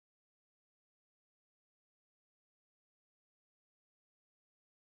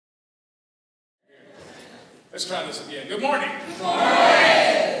Let's try this again. Good morning. Good morning.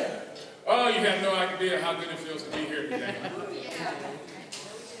 Oh, you have no idea how good it feels to be here today.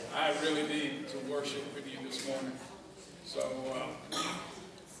 I really need to worship with you this morning. So,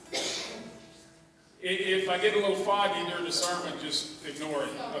 if I get a little foggy during the sermon, just ignore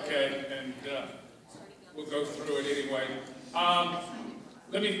it, okay? And we'll go through it anyway.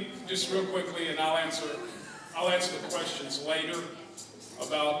 Let me just real quickly, and I'll answer the questions later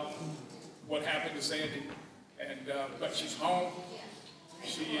about what happened to Sandy. And but she's home.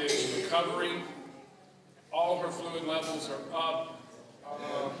 She is recovering. All her fluid levels are up.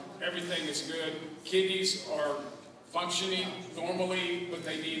 Everything is good. Kidneys are functioning normally, but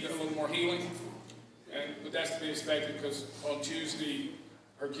they need a little more healing. But that's to be expected because on Tuesday,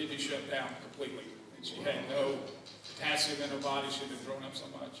 her kidney shut down completely. And she had no potassium in her body. She had been thrown up so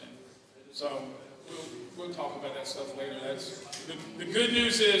much. And so we'll talk about that stuff later. That's the good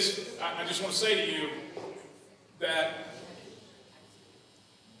news is, I just want to say to you that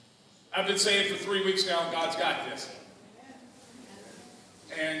I've been saying for 3 weeks now, God's got this.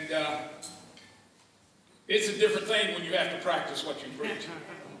 And it's a different thing when you have to practice what you preach.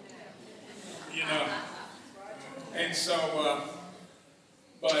 You know. And so,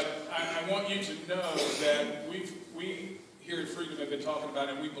 but I want you to know that we here at Freedom have been talking about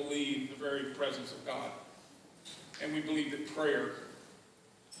it, and we believe the very presence of God. And we believe that prayer,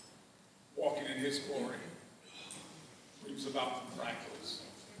 walking in His glory, brings about the miraculous.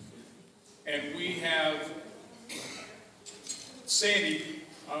 And we have, Sandy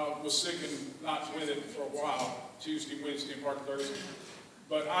was sick and not with it for a while, Tuesday, Wednesday, and part of Thursday.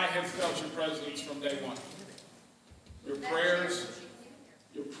 But I have felt your presence from day one. Your prayers,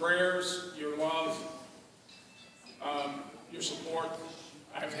 your love, your support.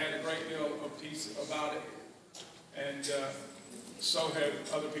 I've had a great deal of peace about it. And so have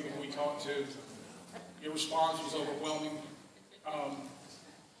other people we talked to. Your response was overwhelming.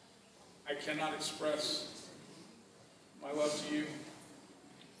 I cannot express my love to you.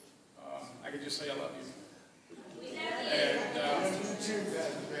 I can just say I love you. And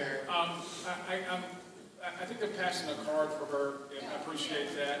I think they're passing a card for her, and I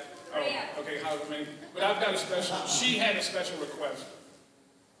appreciate that. Oh, okay, how many? But I've got a special, she had a special request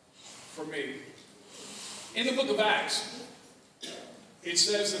for me. In the book of Acts, it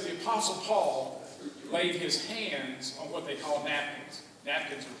says that the Apostle Paul laid his hands on what they call napkins.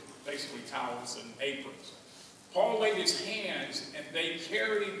 Napkins are basically towels and aprons. Paul laid his hands, and they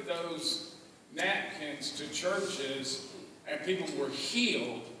carried those napkins to churches, and people were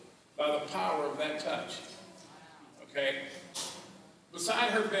healed by the power of that touch. Okay?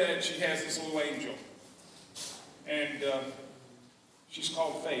 Beside her bed, she has this little angel. And she's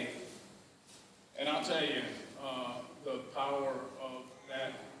called Faith. And I'll tell you, the power of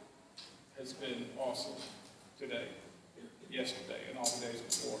that has been awesome today, yesterday, and all the days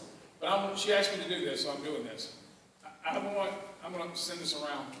before. But she asked me to do this, so I'm doing this. I'm going to send this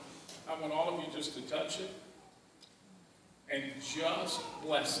around. I want all of you just to touch it and just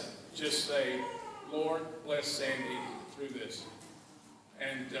bless it. Just say, Lord, bless Sandy through this.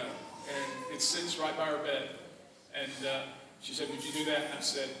 And it sits right by her bed. And she said, would you do that? And I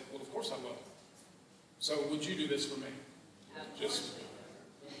said, well, of course I will. So would you do this for me? Just,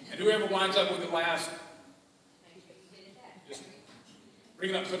 and whoever winds up with it last, just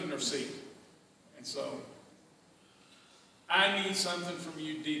bring it up, put it in her seat. And so, I need something from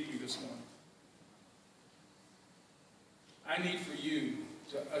you deeply this morning. I need for you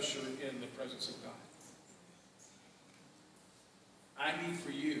to usher in the presence of God. I need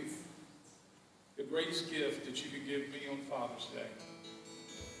for you, the greatest gift that you could give me on Father's Day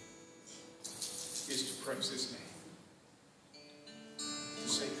is to praise His name. To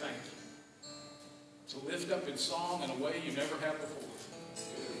say thank you. To lift up in song in a way you never have before.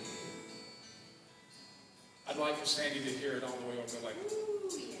 I'd like for Sandy to hear it all the way over like,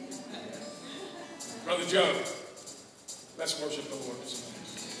 Brother Joe, let's worship the Lord this morning.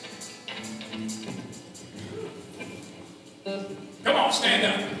 Come on, stand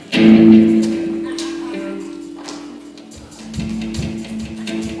up.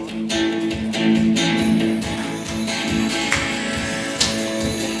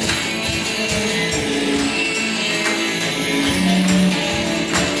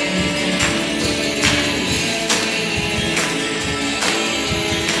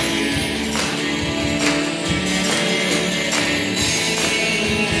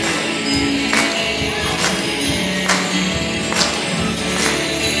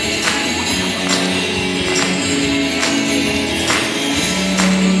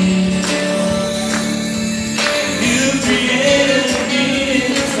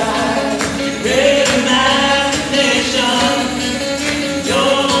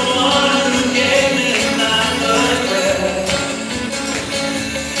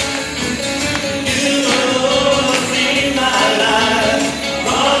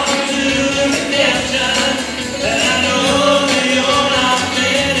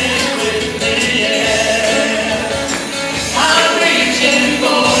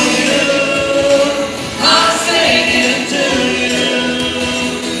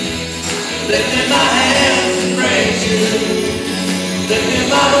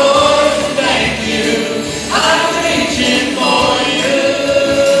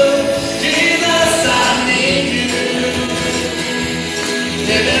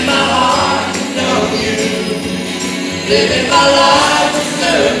 living my life to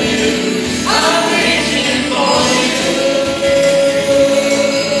serve you. I'm reaching for you.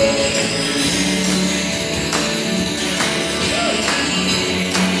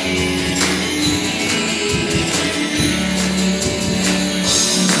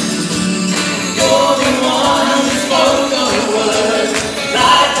 You're the one who spoke the word,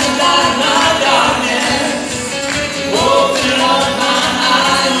 light to light my darkness, open up my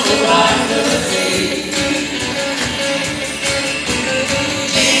eyes so I could see.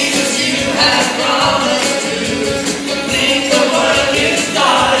 Jesus, you have promised to complete the work you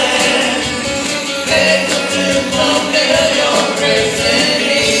started, faithful to fulfill your grace in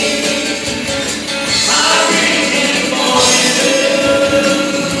me. I'm reaching for you,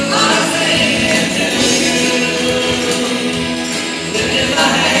 I'm singing to you, lifting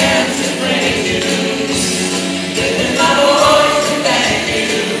my hands to praise you, lifting my voice to thank you.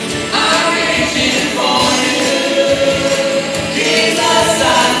 I'm reaching for you, Jesus,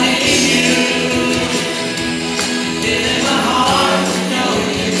 I need you, giving my heart to know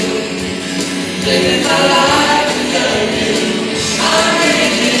you, living my life to serve you. I'm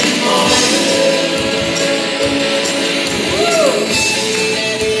reaching for you.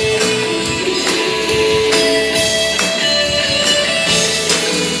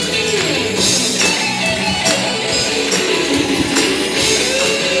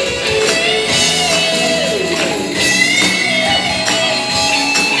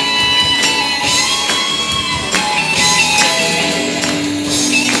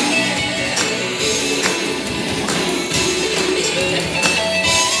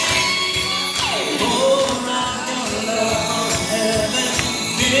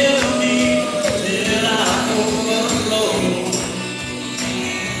 Fill me till I overflow.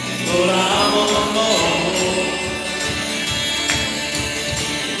 Lord, I want more.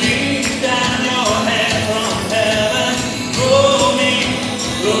 Reach down your hand from heaven, pull me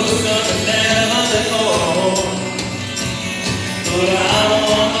closer than never before. Lord, I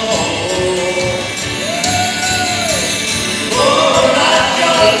want more. Pour out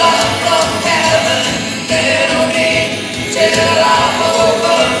your love from heaven, fill me till I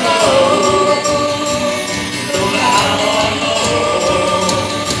overflow. Lord, I want more.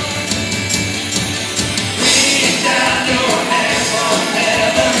 Reach down your hand from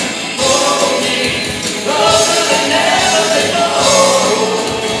heaven, pull me closer than never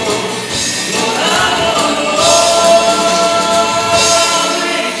before. Lord, I want more. I'm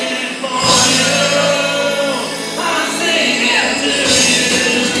reaching for you, I'm singing to you,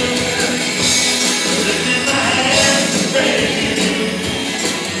 lifting my hands to praise you,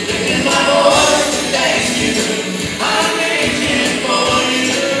 lifting my voice to thank you. I'm reaching for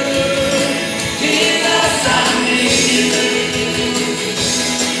you, Jesus, I need you,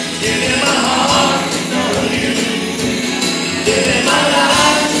 giving my heart to know you, living my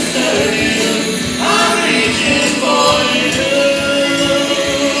life to serve you. I'm reaching for you,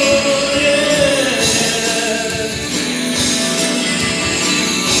 yeah.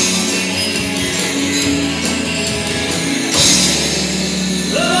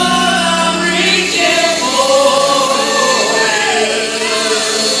 Lord, I'm reaching for you.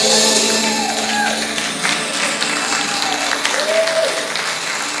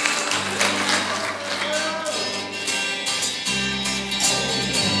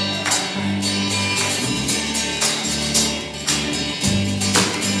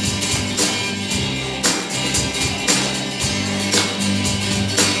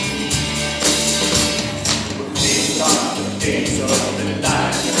 These are the days of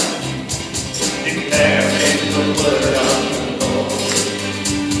Elijah, declaring the word of the Lord.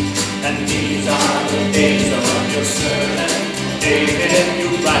 And these are the days of your servant David,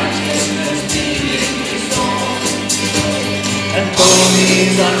 your righteousness being restored. And though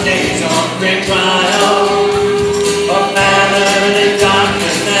these are days of great trial, of famine and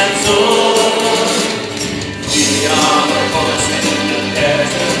darkness and sword, we are the voice in the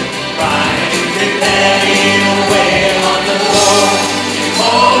desert, crying, preparing a way on the Lord.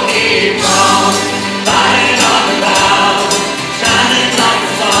 Holy crown, light on the bow, shining like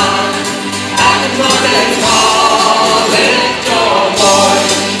the sun. At the trumpet call, lift your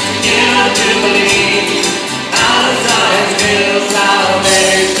voice, begin to believe. Out of Zion's hill,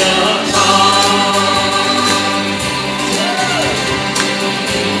 salvation comes.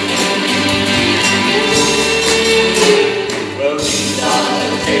 Well, these are the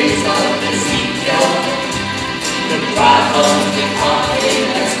days of Ezekiel, the cry of the army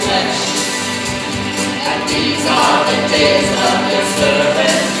that's flesh. And these are the days of your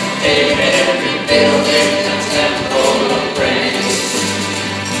servant David, rebuilding the temple of praise.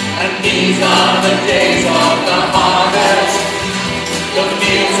 And these are the days of the harvest.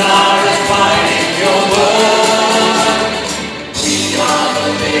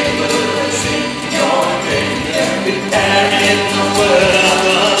 in the word of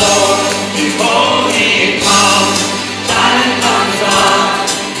the Lord. Behold, he comes, shining from the sun,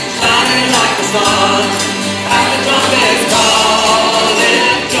 shining like the sun. As the trumpets call,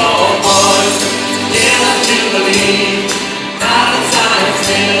 lift your voice, give us jubilee. Out of Zion's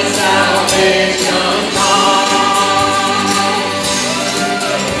hill, salvation comes.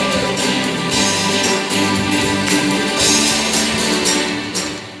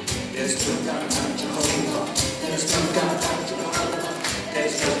 There's no God like Jehovah. There's no God like Jehovah.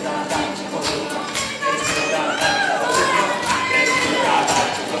 There's no God like Jehovah. There's no God like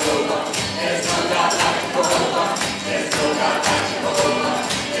Jehovah. There's no God like Jehovah. There's no God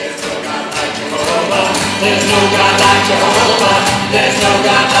like Jehovah. There's no God like Jehovah.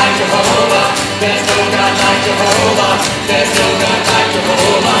 There's no God like Jehovah. There's no God like Jehovah. There's no God like Jehovah. There's no God like Jehovah. There's no God like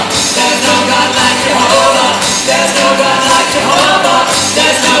Jehovah. There's no God like Jehovah. There's no God like Jehovah.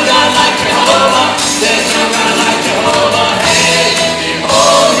 There's no God like Jehovah. There's no God like Jehovah. Hey,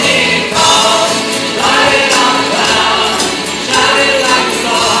 behold, he comes, riding on the cloud, shining like the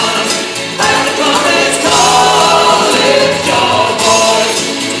sun. As the trumpets call, lift your voice,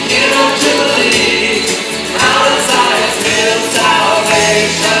 give up jubilee. Out of Zion's hill,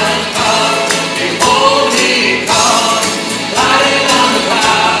 salvation comes. Behold, he comes, riding on the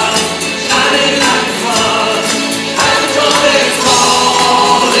cloud, shining like the sun. As the trumpets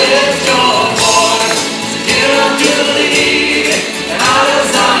call, lift your voice, give up jubilee. Out of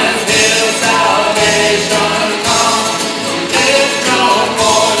Zion's hill, salvation comes. Lift your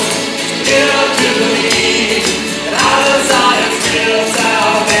voice, give up jubilee. Out of Zion's hill,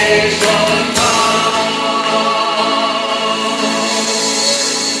 salvation comes.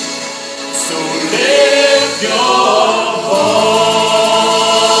 So lift your voice.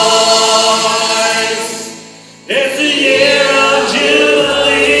 It's the year of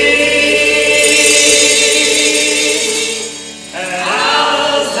Jubilee. And out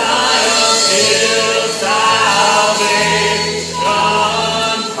of Zion's hill, salvation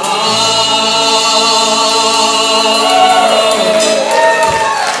comes.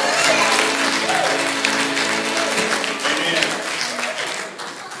 Amen.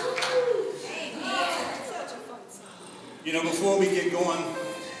 You know, before we get going,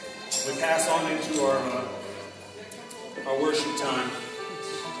 we pass on into our worship time.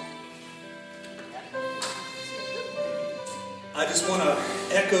 I just want to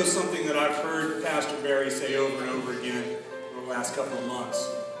echo something that I've heard Pastor Barry say over and over again over the last couple of months.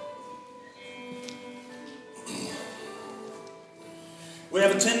 We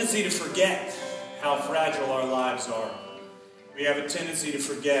have a tendency to forget how fragile our lives are. We have a tendency to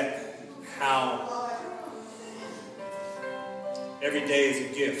forget how every day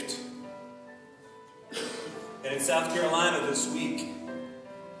is a gift. And in South Carolina this week,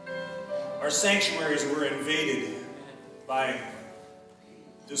 our sanctuaries were invaded by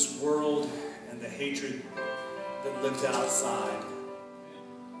this world and the hatred that lives outside.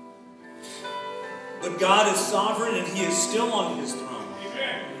 But God is sovereign and he is still on his throne.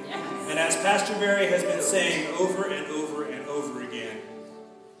 And as Pastor Barry has been saying over and over and over again,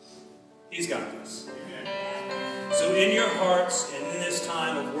 he's got this. So in your hearts and in this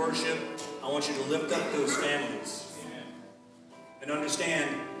time of worship, I want you to lift up those families and understand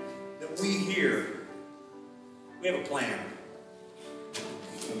that we here, we have a plan.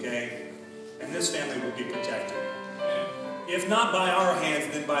 Okay? And this family will be protected. If not by our hands,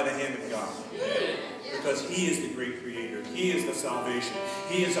 then by the hand of God. Because he is the great creator. He is the salvation.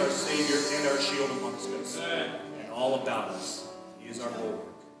 He is our Savior and our shield amongst us. And all about us. He is our bulwark.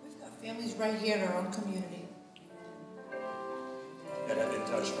 We've got families right here in our own community That have been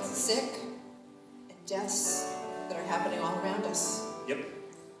touched by this. sick and deaths that are happening all around us. Yep.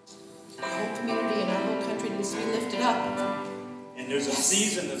 Our whole community and our whole country needs to be lifted up. And there's a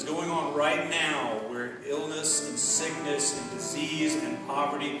season that's going on right now where illness and sickness and disease and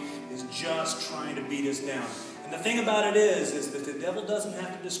poverty is just trying to beat us down. And the thing about it is that the devil doesn't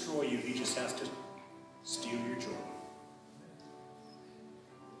have to destroy you. He just has to steal your joy.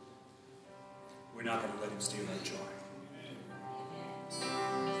 We're not going to let him steal our joy.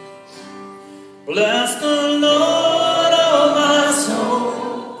 Bless the Lord, oh my soul.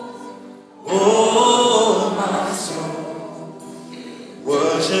 Oh my soul.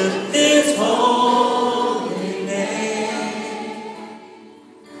 Worship his holy name.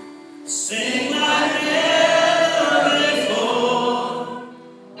 Sing like never before.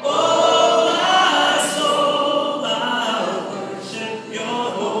 Oh my soul, I worship your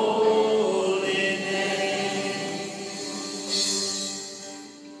holy name.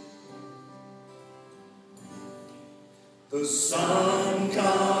 The sun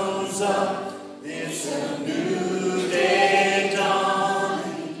comes up, it's a new day.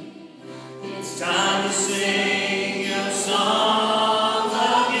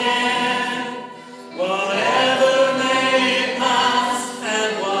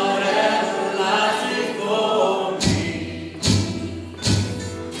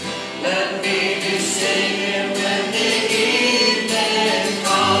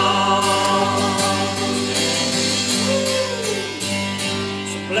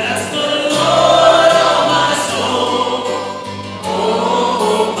 Bless the Lord, oh my soul,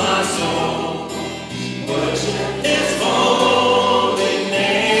 oh my soul, worship His holy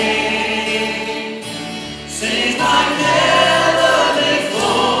name. Sing like never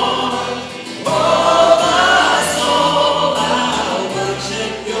before, oh my soul, I'll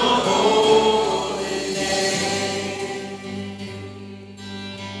worship Your holy name.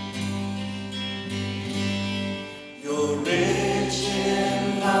 You're rich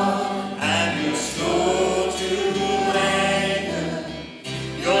in love and You're slow to anger.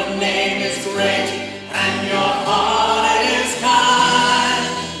 Your name is great and Your heart is kind.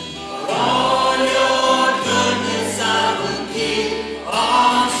 For all Your goodness I will keep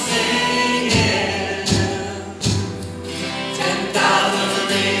on singing. 10,000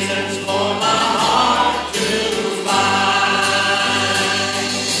 reasons for my heart to find.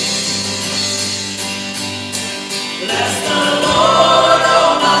 Bless the Lord,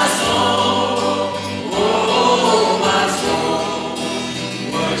 oh my soul, oh my soul,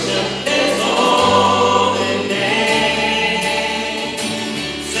 worship His holy name.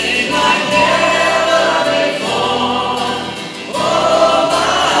 Sing like never before, oh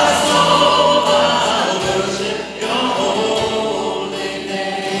my soul, I'll worship Your holy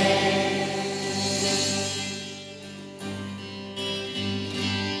name.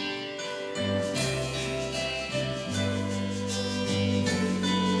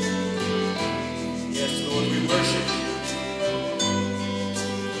 Yes, Lord, we worship You.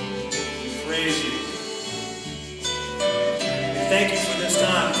 We praise You. We thank You for this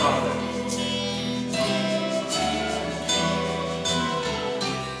time, Father.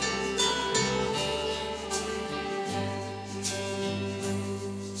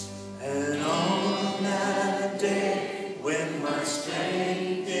 And on that day when my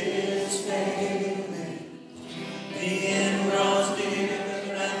strength is failing, the end draws near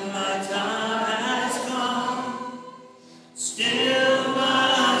and my time has come. Still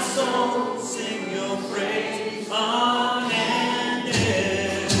my soul sing Your praise unending.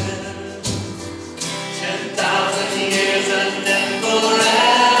 10,000 years and then forevermore.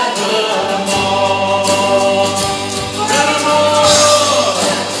 Forevermore.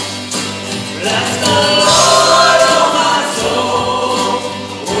 Bless the Lord, oh my soul,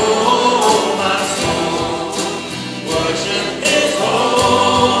 oh my soul, worship His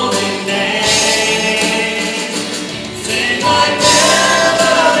holy name. Sing like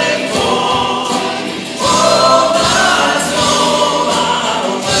never before, oh my soul,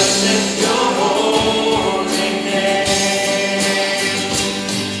 I'll worship Your holy name.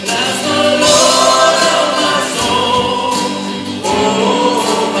 Bless the Lord, oh my soul, oh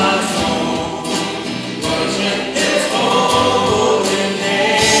my soul, worship His holy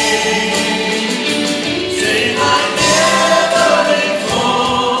name. Sing like never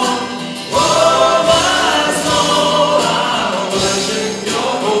before, oh my soul, I'll worship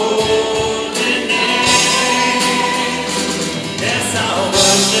Your holy name. Yes, I'll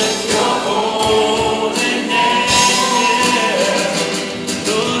worship Your holy name.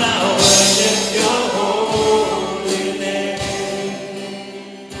 Lord, I'll worship Your holy name.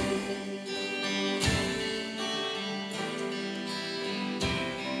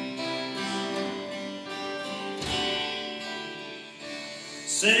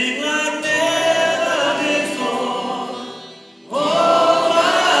 Sing like never before, oh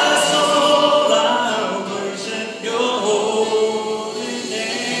my soul, I'll worship Your holy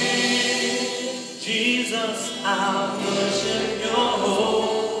name. Jesus, I'll worship Your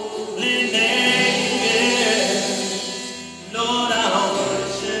holy name. Yes. Lord, I'll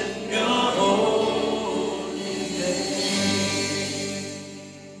worship Your holy name.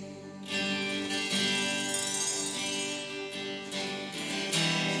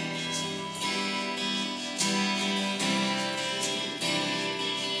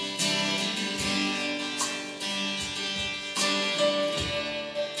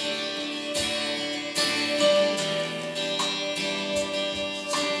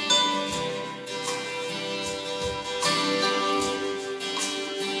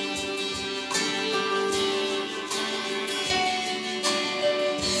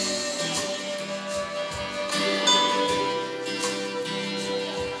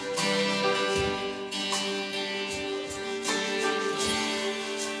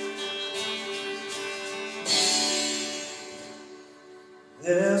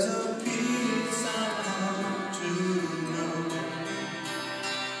 There's a peace I've come to know,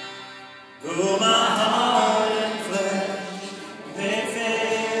 though my heart and flesh may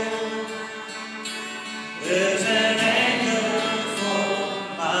fail. There's an anchor for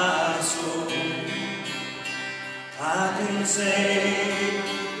my soul. I can say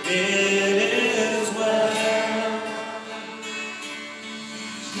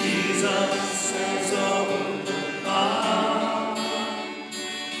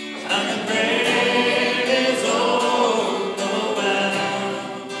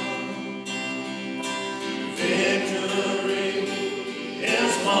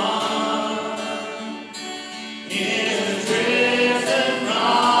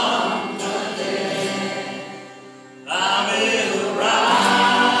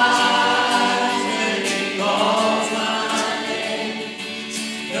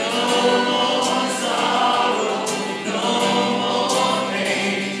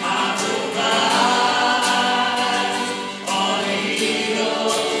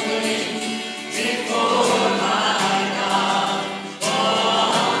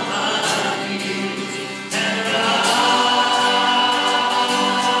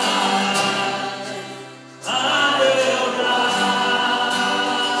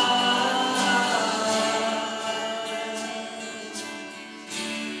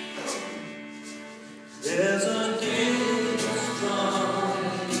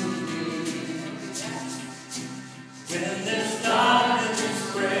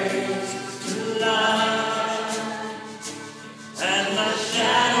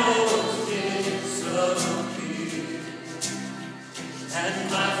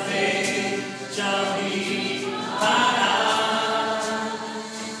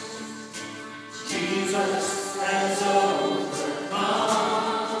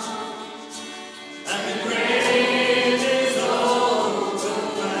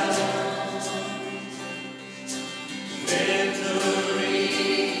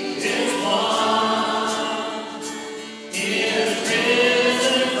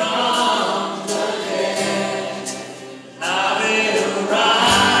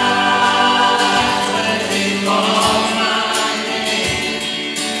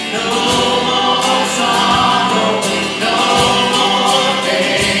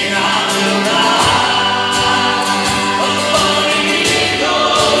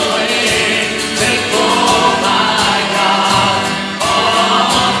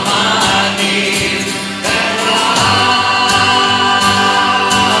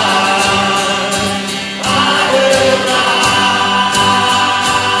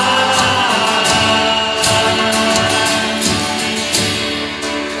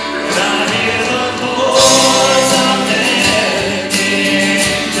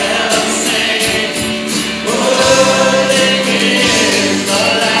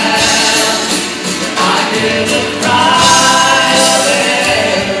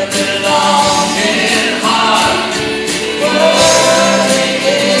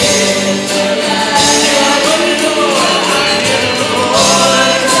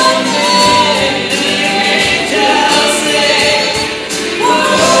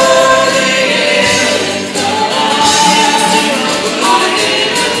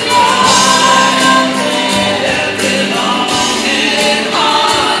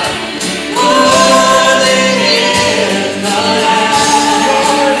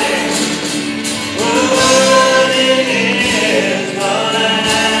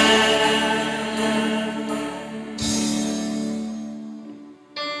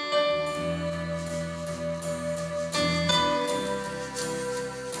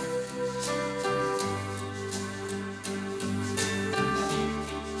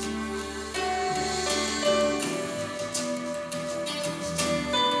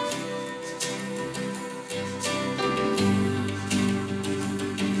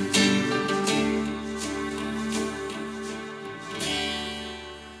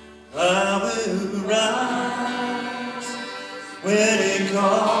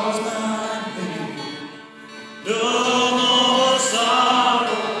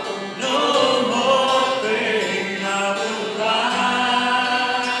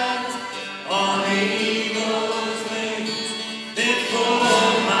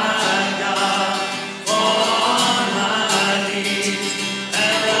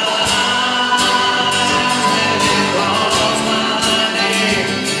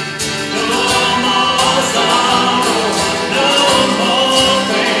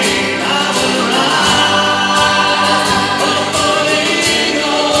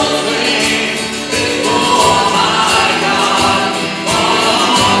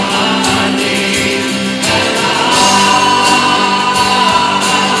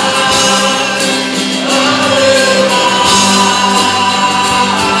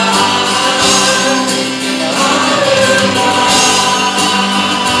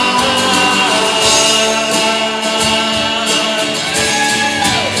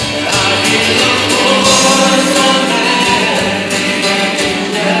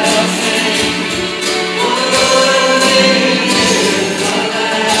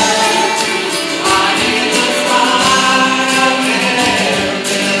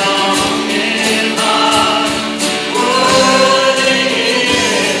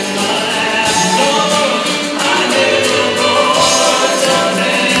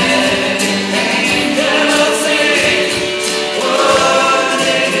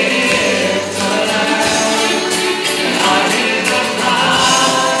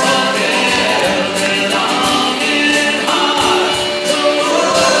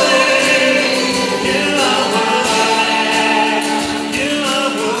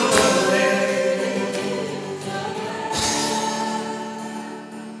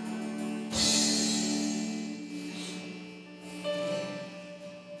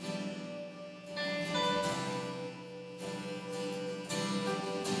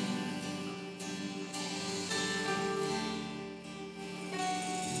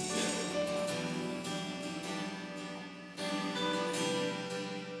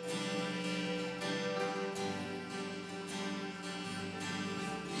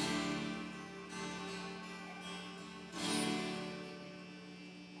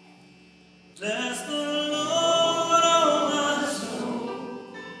Bless the Lord, oh my soul.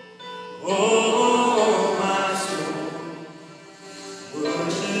 Oh, my soul.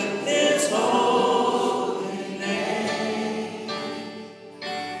 Worship His holy name.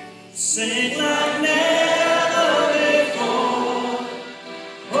 Sing like never before.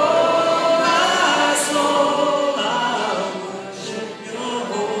 Oh, my soul, I'll worship Your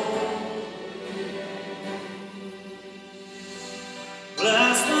holy name.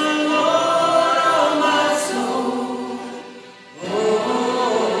 Bless the Lord,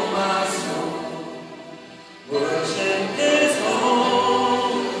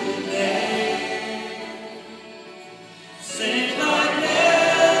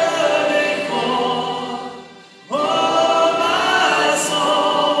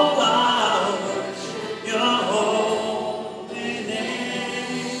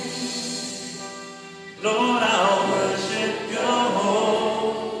 I'll worship Your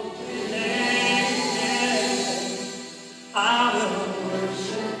holy name. I will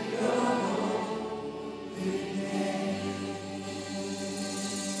worship Your holy name.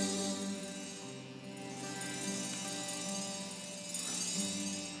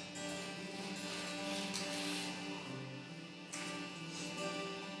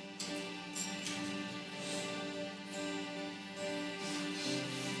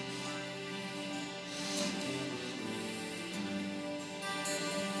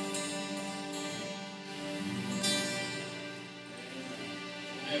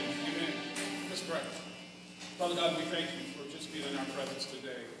 Amen. Let's pray. Father God, we thank You for just being in our presence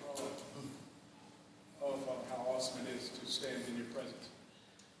today. Oh, Father, how awesome it is to stand in Your presence.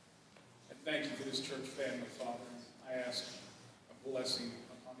 I thank You for this church family, Father. I ask a blessing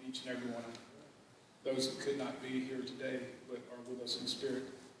upon each and every one of them. Those that could not be here today but are with us in spirit,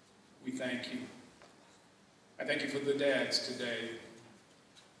 we thank You. I thank You for the dads today,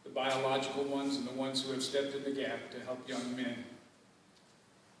 the biological ones and the ones who have stepped in the gap to help young men,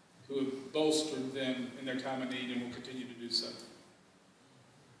 who have bolstered them in their time of need and will continue to do so.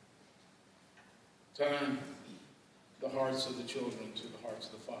 Turn the hearts of the children to the hearts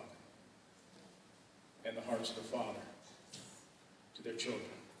of the Father, and the hearts of the Father to their children.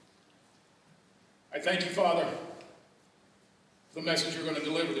 I thank You, Father, for the message You're going to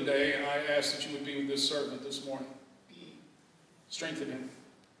deliver today, and I ask that You would be with this servant this morning. Strengthen him.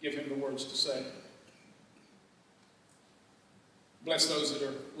 Give him the words to say. Bless those that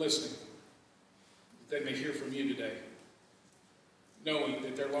are listening, that they may hear from You today, knowing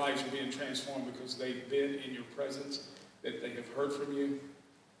that their lives are being transformed because they've been in Your presence, that they have heard from You,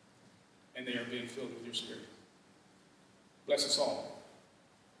 and they are being filled with Your Spirit. Bless us all.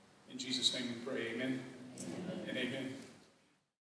 In Jesus' name we pray, amen, and amen.